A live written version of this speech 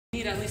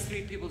Need at least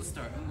 3 people to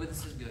start, and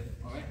this is good,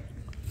 alright?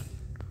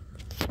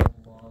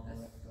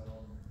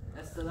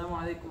 Assalamu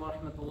alaikum wa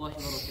rahmatullahi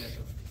wa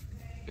barakatuh.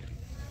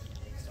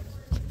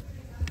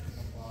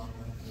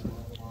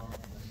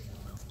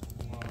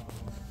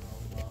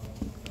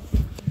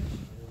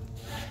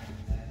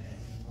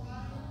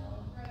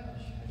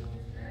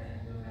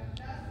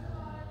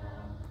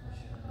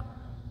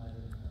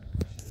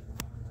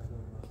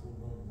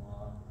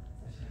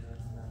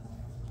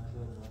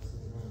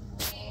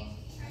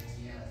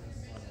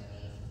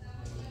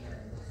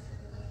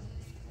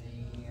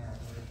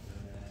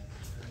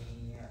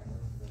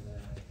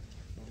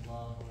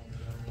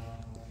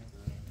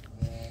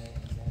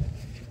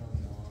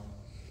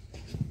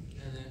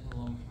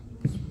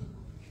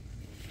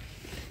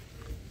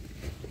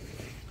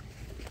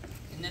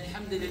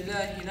 الحمد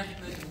لله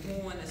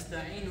نحمده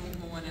ونستعينه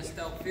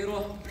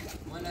ونستغفره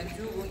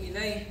ونتوب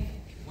إليه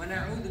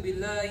ونعوذ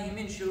بالله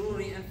من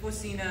شرور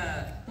أنفسنا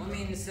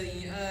ومن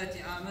سيئات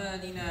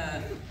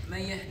أعمالنا من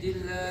يهد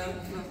الله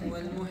فهو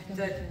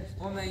المهتد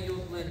ومن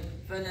يضلل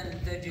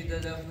فلن تجد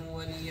له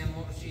وليا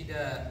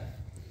مرشدا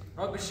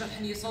رب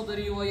اشرح لي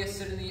صدري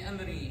ويسر لي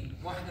أمري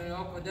واحلل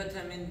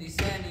عقدة من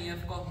لساني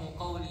يفقه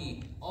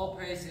قولي. All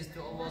praises to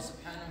Allah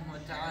subhanahu wa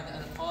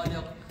ta'ala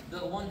al-Khaliq,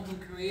 the one who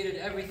created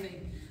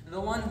everything, the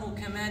one who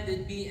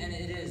commanded be and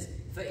it is.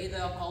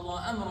 فَإِذَا قَضَى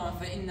أَمْرًا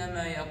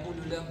فَإِنَّمَا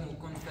يَقُولُ لَهُ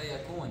كُنْ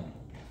فَيَكُونُ.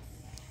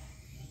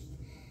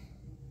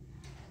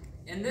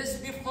 In this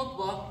brief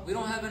khutbah, we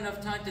don't have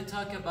enough time to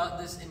talk about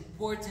this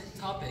important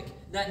topic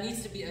that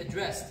needs to be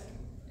addressed,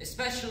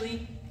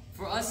 especially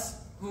for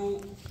us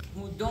who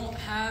don't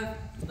have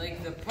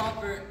like the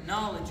proper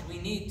knowledge we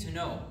need to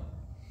know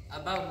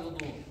about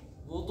wudu.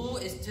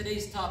 Wudu is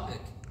today's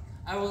topic.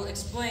 I will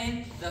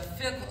explain the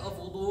fiqh of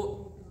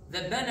wudu,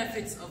 the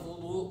benefits of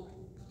wudu.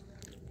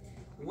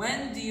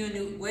 When do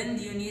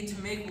you need to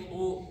make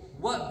wudu?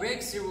 What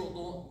breaks your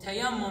wudu?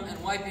 Tayammum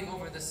and wiping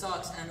over the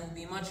socks, and it will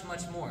be much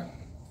more.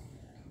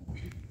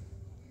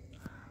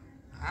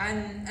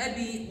 عن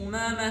أبي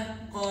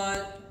أمامة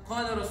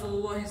قال رسول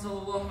الله صلى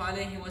الله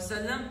عليه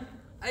وسلم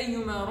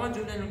أيما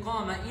رجل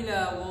قام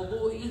إلى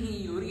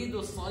وضوئه يريد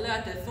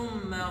الصلاة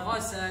ثم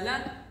غسل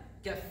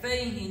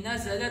كفيه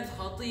نزلت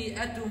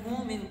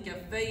خطيئته من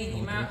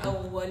كفيه مع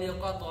أول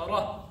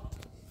قطرة.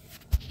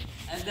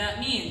 And that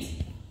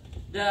means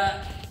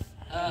that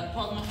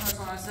Prophet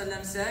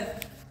Muhammad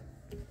said,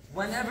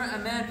 whenever a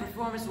man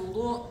performs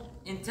wudu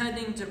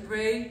intending to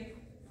pray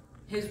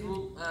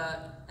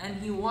and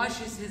he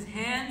washes his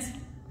hands,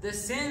 the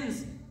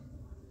sins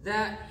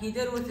that he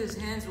did with his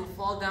hands will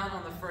fall down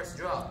on the first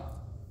drop.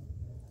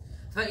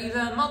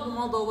 فإذا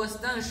مضمض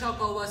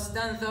واستنشق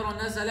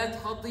واستنثر نزلت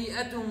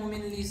خطيئته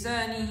من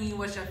لسانه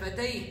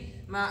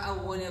وشفتيه مع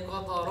أول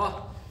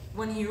قطرة.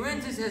 When he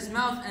rinses his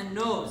mouth and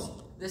nose,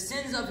 the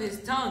sins of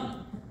his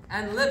tongue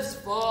and lips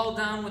fall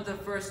down with the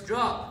first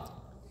drop.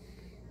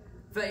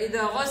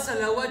 فإذا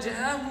غسل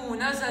وجهه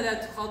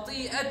نزلت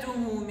خطيئته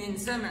من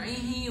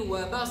سمعه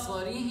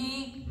وبصره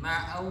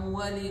مع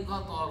أول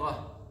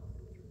قطرة.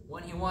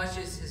 When he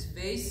washes his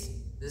face,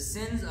 the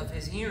sins of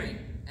his hearing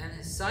and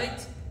his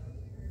sight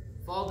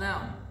fall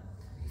down.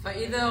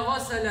 فإذا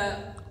غسل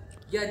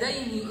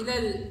يديه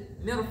إلى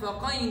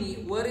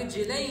المرفقين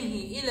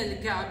ورجليه إلى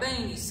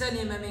الكعبين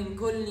سلم من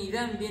كل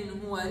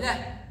ذنب هو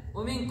له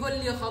ومن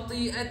كل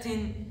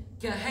خطيئة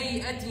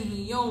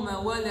كهيئته يوم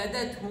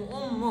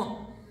ولدته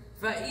أمه.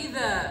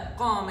 فإذا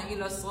قام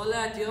إلى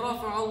الصلاة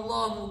رفع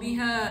الله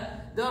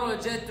بها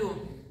درجته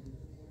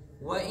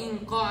وإن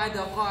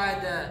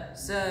قعد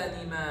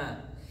سالما.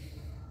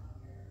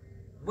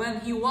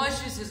 When he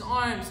washes his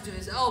arms to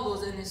his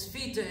elbows and his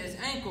feet to his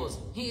ankles,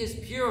 he is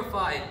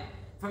purified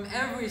from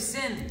every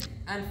sin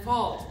and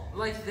fault,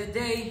 like the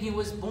day he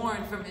was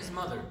born from his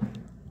mother.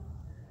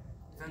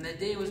 From the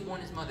day he was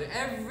born his mother.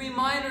 Every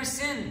minor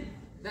sin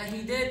that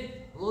he did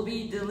will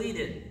be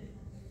deleted.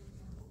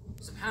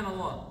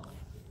 Subhanallah.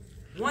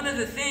 One of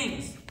the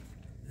things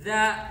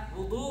that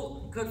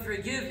wudu could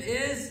forgive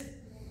is,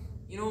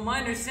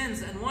 minor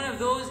sins, and one of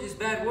those is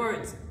bad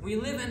words. We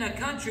live in a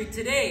country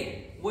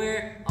today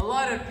where a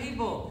lot of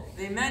people,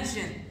 they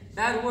mention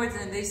bad words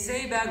and they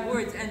say bad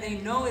words and they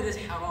know it is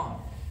haram.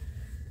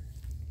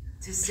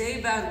 To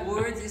say bad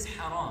words is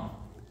haram.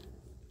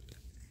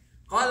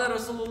 قال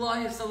رسول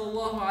الله صلى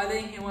الله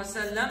عليه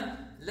وسلم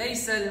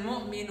ليس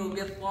المؤمن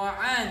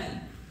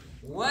بالطاعان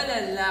ولا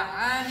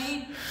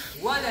اللعان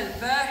ولا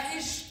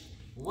الفاحش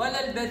ولا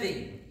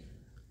البذيء.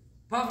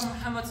 Prophet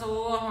Muhammad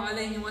sallallahu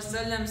alayhi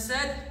wasallam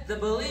said, the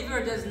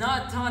believer does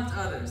not taunt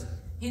others.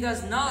 He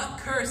does not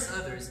curse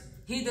others.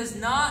 He does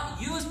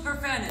not use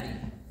profanity.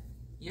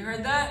 You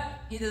heard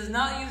that? He does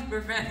not use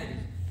profanity.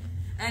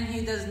 And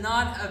he does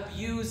not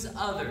abuse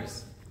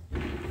others.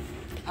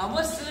 A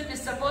Muslim is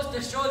supposed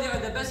to show they are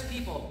the best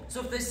people. So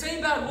if they say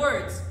bad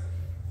words,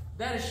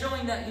 that is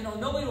showing that,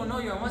 nobody will know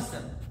you're a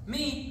Muslim.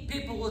 Me,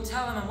 people will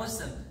tell I'm a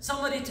Muslim.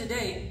 Somebody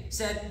today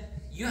said,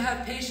 you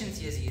have patience,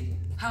 Yazid.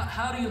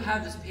 How do you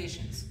have this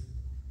patience?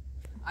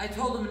 I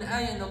told him an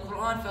ayah in the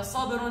Quran,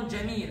 فَصَبْرٌ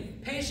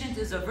جَمِيلٌ. Patience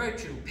is a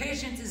virtue.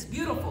 Patience is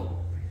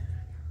beautiful.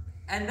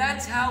 And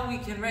that's how we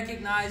can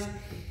recognize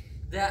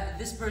that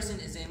this person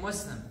is a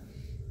Muslim.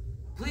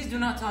 Please do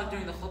not talk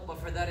during the khutbah,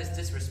 for that is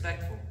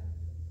disrespectful.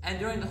 And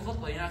during the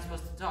khutbah, you're not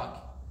supposed to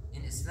talk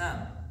in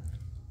Islam.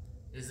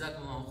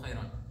 Jazakumullahu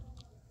khairan.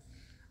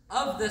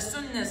 Of the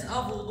sunnahs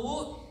of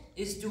wudu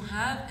is to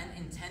have an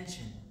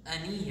intention, a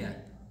niyyah,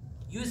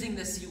 using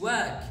the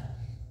siwak,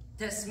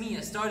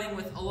 tasmiyah, starting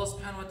with Allah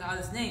subhanahu wa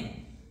ta'ala's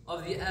name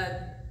of the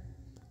ad.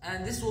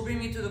 And this will bring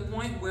me to the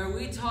point where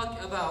we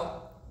talk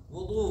about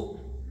wudu.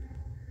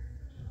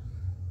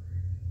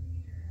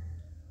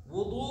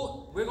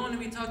 Wudu, we're going to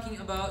be talking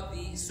about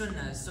the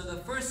sunnahs. So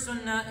the first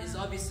sunnah is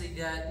obviously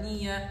the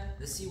niyyah,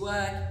 the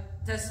siwak,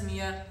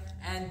 tasmiyah,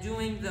 and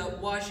doing the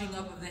washing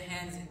up of the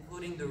hands,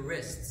 including the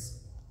wrists.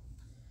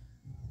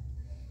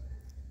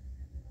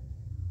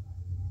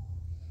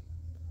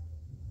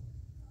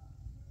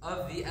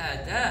 Of the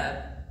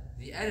adab,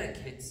 the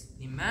etiquettes,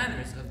 the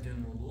manners of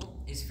doing wudu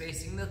is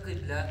facing the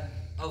qibla,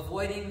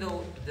 avoiding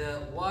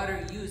the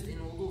water used in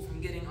wudu from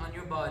getting on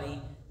your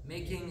body,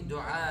 making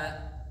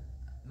dua,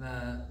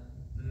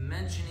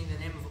 mentioning the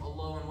name of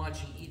Allah when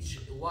washing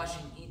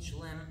each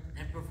limb,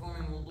 and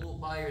performing wudu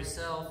by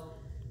yourself,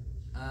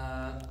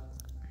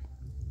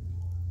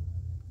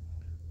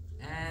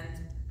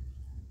 and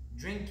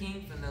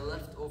drinking from the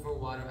leftover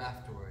water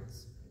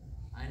afterwards.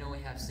 I know we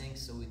have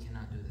sinks, so we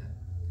cannot do that.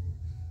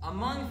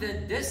 Among the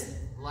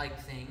dislike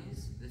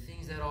things, the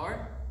things that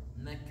are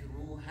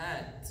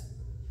makruhat,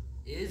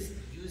 is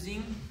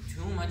using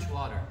too much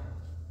water,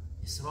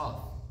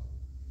 israf.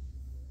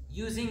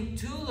 Using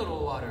too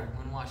little water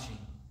when washing,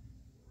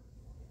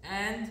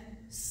 and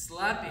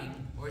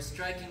slapping or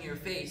striking your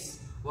face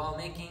while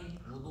making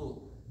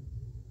wudu.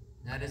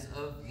 That is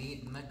of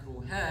the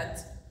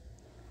makruhat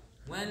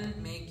when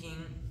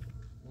making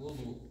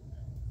wudu.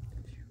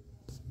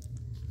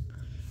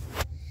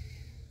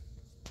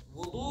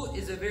 Wudu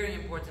is a very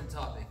important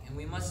topic, and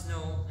we must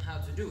know how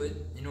to do it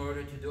in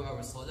order to do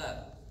our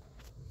salah.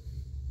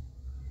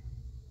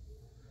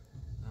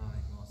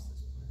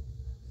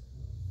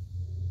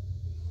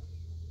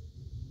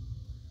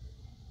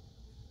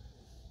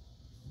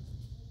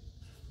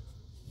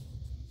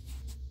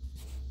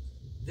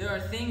 There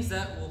are things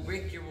that will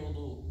break your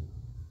wudu.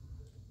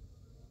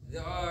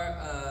 There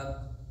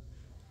are,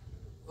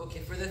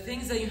 for the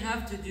things that you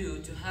have to do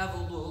to have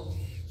wudu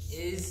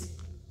is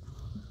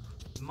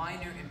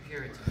minor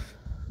impurity.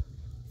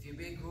 If you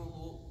make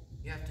wudu,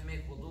 you have to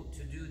make wudu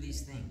to do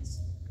these things.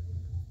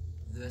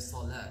 The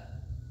salah.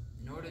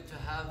 In order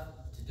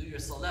to do your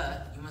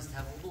salah, you must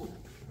have wudu,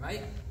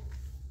 right?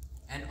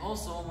 And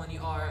also when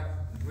you are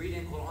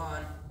reading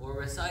Quran or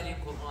reciting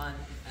Quran,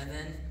 and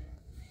then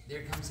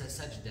there comes a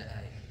sajda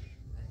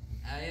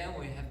ayah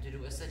where you have to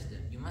do a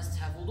sajda. You must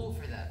have wudu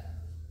for that.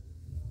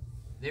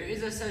 There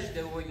is a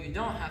sajda where you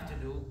don't have to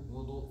do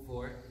wudu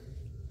for,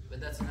 but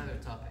that's another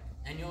topic.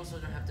 And you also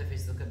don't have to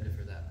face the qibla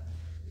for that.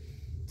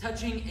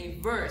 Touching a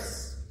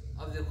verse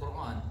of the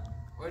Quran,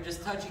 or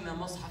just touching the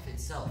mushaf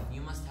itself,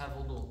 you must have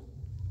wudu.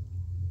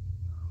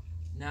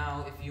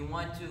 Now, if you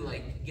want to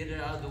get it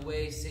out of the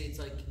way, say it's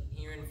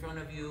here in front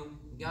of you,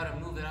 you gotta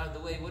move it out of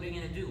the way, what are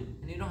you gonna do?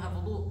 And you don't have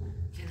wudu,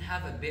 you can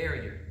have a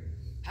barrier.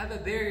 Have a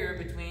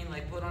barrier between,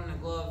 put on a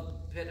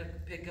glove,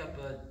 pick up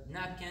a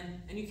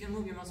napkin, and you can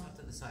move your mushaf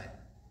to the side.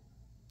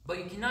 But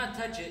you cannot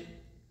touch it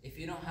if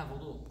you don't have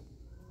wudu.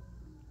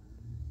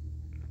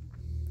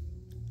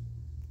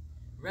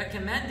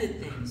 Recommended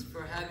things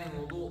for having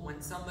wudu,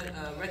 when somebody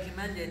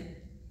recommended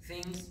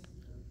things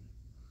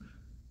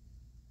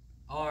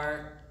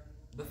are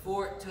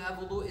to have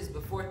wudu is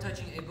before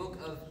touching a book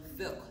of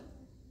fiqh,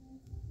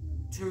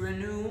 to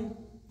renew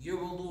your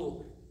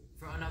wudu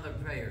for another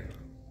prayer,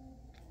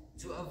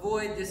 to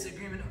avoid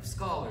disagreement of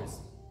scholars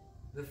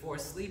before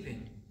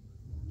sleeping,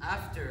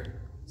 after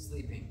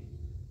sleeping,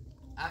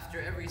 after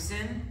every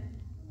sin,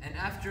 and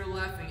after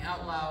laughing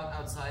out loud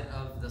outside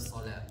of the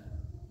salah.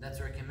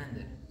 That's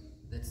recommended.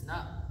 That's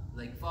not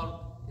fard,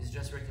 it's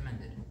just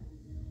recommended.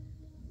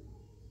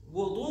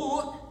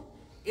 Wudu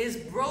is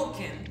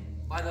broken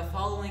by the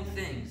following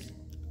things.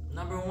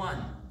 Number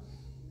one,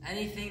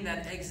 anything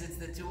that exits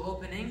the two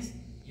openings,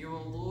 your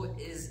wudu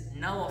is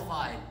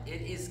nullified.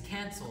 It is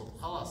cancelled.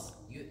 Khalas.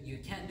 You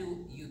can't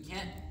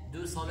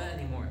do salah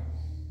anymore.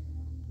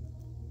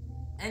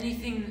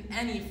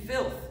 Any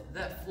filth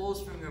that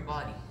flows from your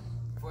body.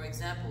 For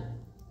example,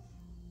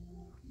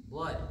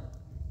 blood.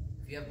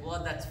 If you have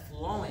blood that's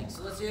flowing,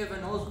 so let's say you have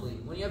a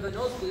nosebleed. When you have a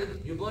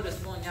nosebleed, your blood is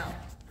flowing out,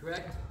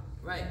 correct?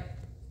 Right.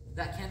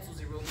 That cancels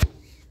your wudu.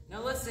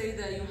 Now let's say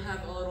that you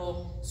have a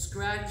little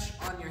scratch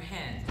on your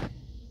hand,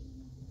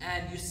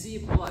 and you see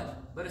blood,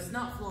 but it's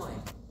not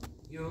flowing.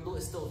 Your wudu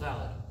is still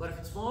valid. But if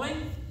it's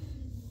flowing,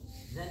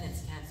 then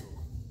it's cancelled.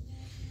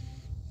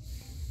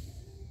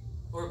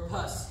 Or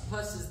pus.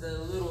 Pus is the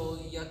little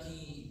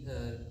yucky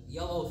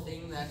yellow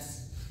thing that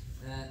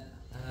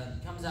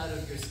comes out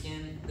of your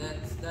skin.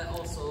 That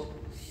also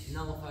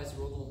nullifies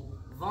your wudu.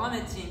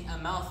 Vomiting a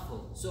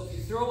mouthful. So if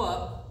you throw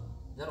up,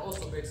 that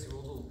also breaks your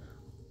wudu.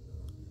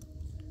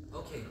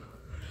 Okay.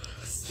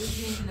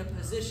 Sleeping in a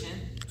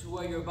position to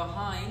where your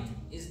behind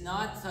is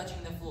not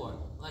touching the floor.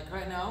 Like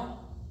right now,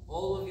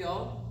 all of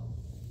y'all,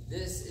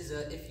 this is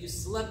if you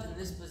slept in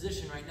this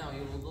position right now,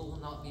 your wudu will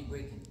not be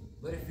breaking.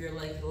 But if you're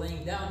like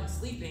laying down and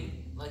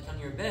sleeping, like on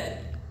your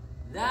bed,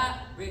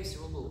 that breaks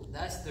your wudu.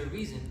 That's the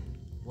reason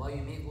why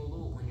you make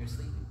wudu when you're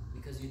sleeping.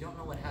 Because you don't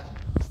know what happened.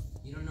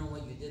 You don't know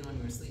what you did when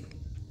you were sleeping.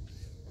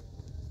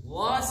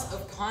 Loss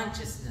of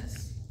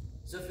consciousness.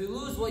 So if you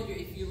lose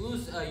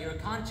your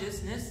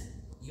consciousness,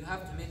 you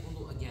have to make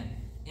wudu again.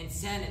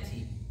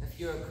 Insanity. If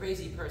you're a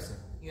crazy person,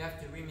 you have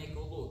to remake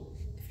wudu.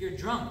 If you're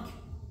drunk,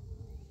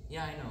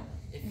 yeah, I know.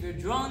 If you're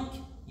drunk,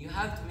 you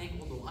have to make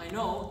wudu. I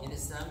know in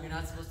Islam you're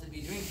not supposed to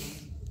be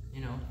drinking,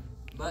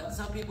 but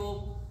some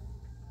people,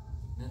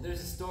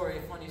 there's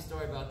a funny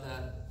story about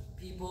that.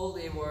 People,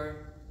 they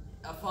were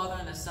a father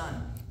and a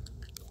son.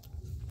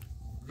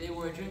 They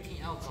were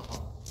drinking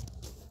alcohol.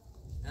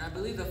 And I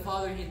believe the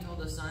father, he told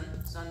the son,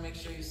 make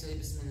sure you say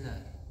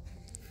Bismillah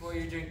before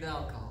you drink the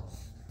alcohol.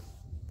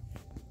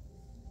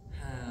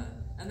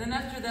 And then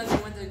after that, they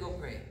went to go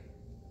pray.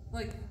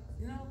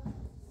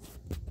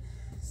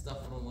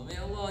 Astaghfirullah. May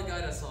Allah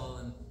guide us all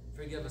and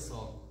forgive us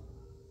all.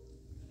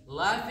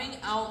 Laughing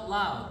out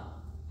loud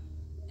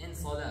in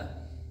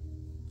salah,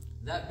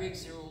 that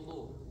breaks your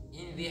wudu.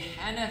 In the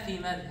Hanafi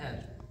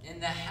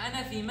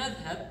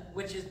madhab,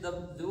 which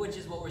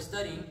is what we're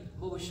studying,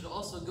 but we should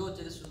also go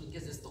to this one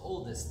because it's the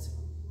oldest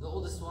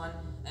one,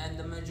 and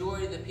the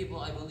majority of the people,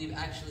 I believe,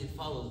 actually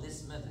follow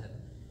this madhab.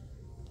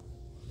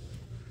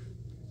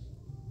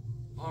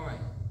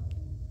 Alright,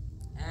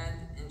 and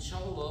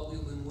inshallah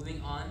we'll be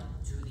moving on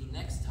to the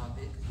next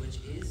topic, which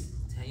is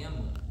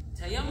tayammum.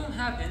 Tayammum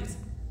happens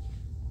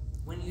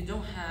when you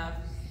don't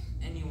have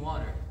any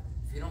water.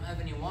 If you don't have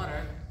any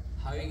water,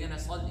 how are you going to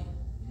salli?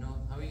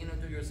 How are you going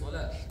to do your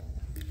salah?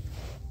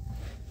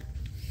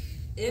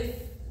 If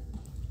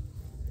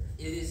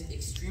it is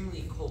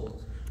extremely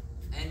cold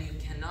and you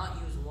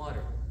cannot use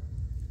water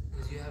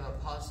because you have a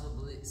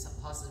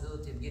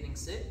possibility of getting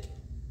sick,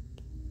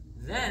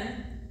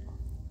 then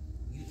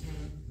you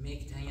can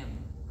make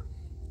tayammum.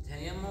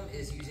 Tayammum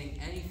is using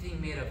anything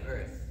made of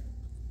earth,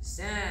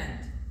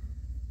 sand,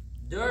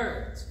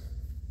 dirt,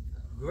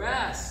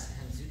 grass,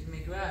 hence you can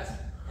make grass,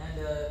 and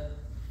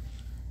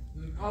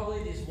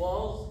probably these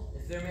walls,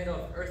 if they're made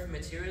of earth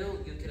material,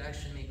 you could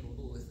actually make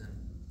wudu with them.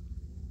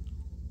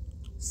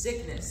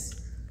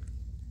 Sickness.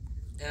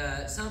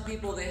 Some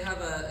people, they have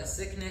a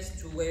sickness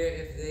to where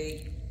if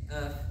they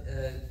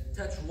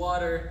touch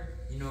water,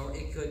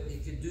 it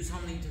could do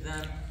something to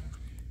them.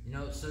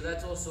 So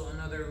that's also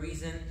another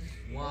reason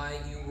why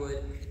you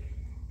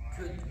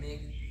could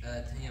make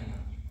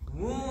tayammum.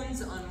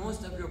 Wounds on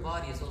most of your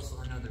body is also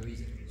another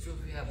reason. So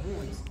if you have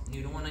wounds and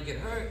you don't want to get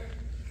hurt,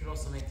 you could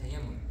also make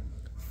tayammum.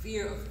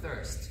 Fear of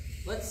thirst.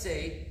 Let's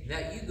say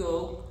that you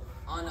go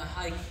on a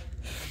hike,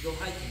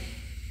 hiking,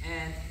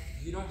 and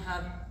you don't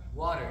have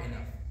water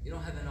enough. You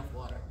don't have enough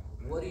water.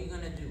 What are you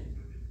going to do?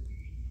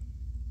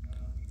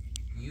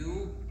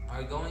 You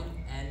are going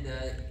and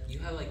you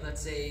have, like,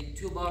 let's say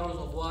 2 bottles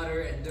of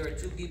water, and there are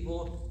 2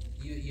 people.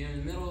 You're in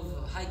the middle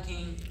of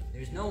hiking.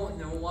 There's no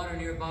water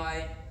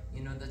nearby.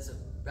 That's a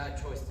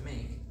bad choice to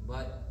make.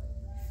 But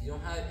if you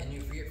don't have, and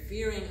you're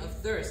fearing of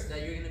thirst,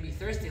 that you're going to be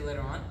thirsty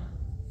later on,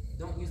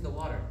 don't use the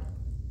water.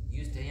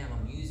 Use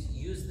tayammum.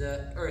 Use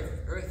the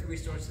earth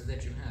resources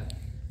that you have.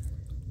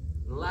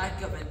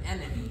 Lack of an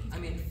enemy.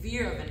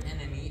 Fear of an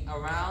enemy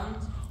around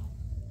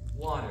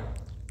water.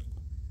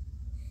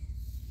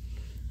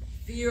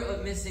 Fear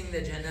of missing the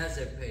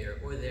janazah prayer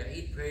or the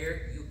Eid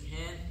prayer, you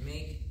can't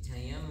make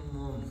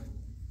tayammum.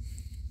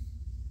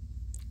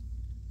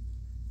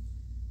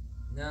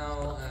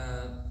 Now,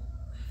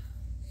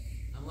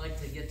 I'd like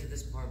to get to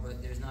this part,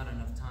 but there's not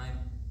enough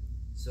time.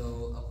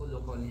 So,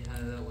 أقول قولي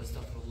هذا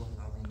واستغفر الله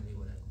العظيم لي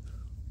ولكم.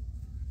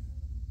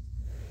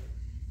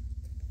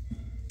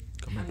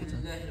 الحمد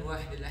لله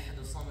الواحد الأحد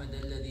الصمد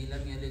الذي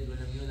لم يلد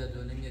ولم يولد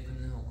ولم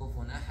يكن له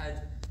كفوا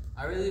أحد.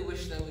 I really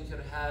wish that we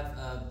could have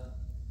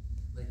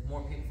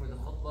more people for the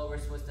khutbah. We're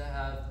supposed to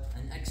have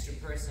an extra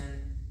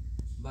person,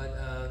 but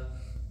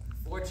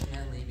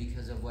fortunately,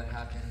 because of what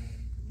happened,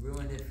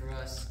 ruined it for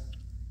us.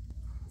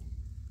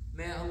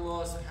 May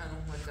Allah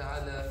subhanahu wa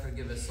ta'ala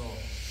forgive us all.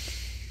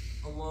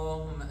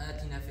 اللهم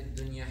آتنا في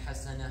الدنيا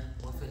حسنة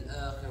وفي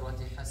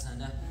الآخرة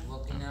حسنة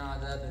وقنا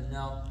عذاب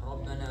النار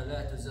ربنا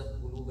لا تزغ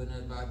قلوبنا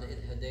بعد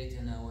إذ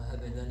هديتنا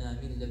وهب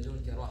لنا من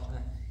لدنك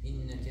رحمة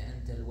إنك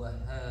أنت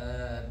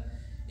الوهاب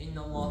إن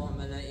الله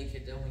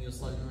وملائكته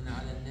يصلون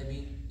على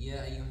النبي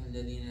يا أيها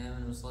الذين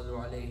آمنوا صلوا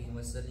عليه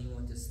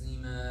وسلموا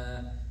تسليما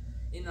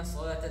إن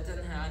الصلاة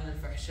تنهى عن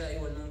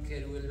الفحشاء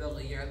والمنكر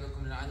والبغي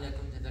يعظكم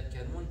لعلكم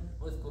تذكرون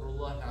واذكروا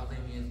الله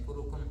العظيم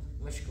يذكركم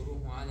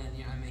واشكروه على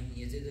نعمه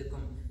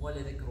يزدكم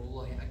ولذكر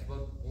الله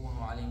أكبر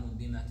وهو عليم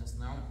بما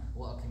تصنعون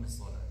وأقم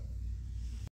الصلاة.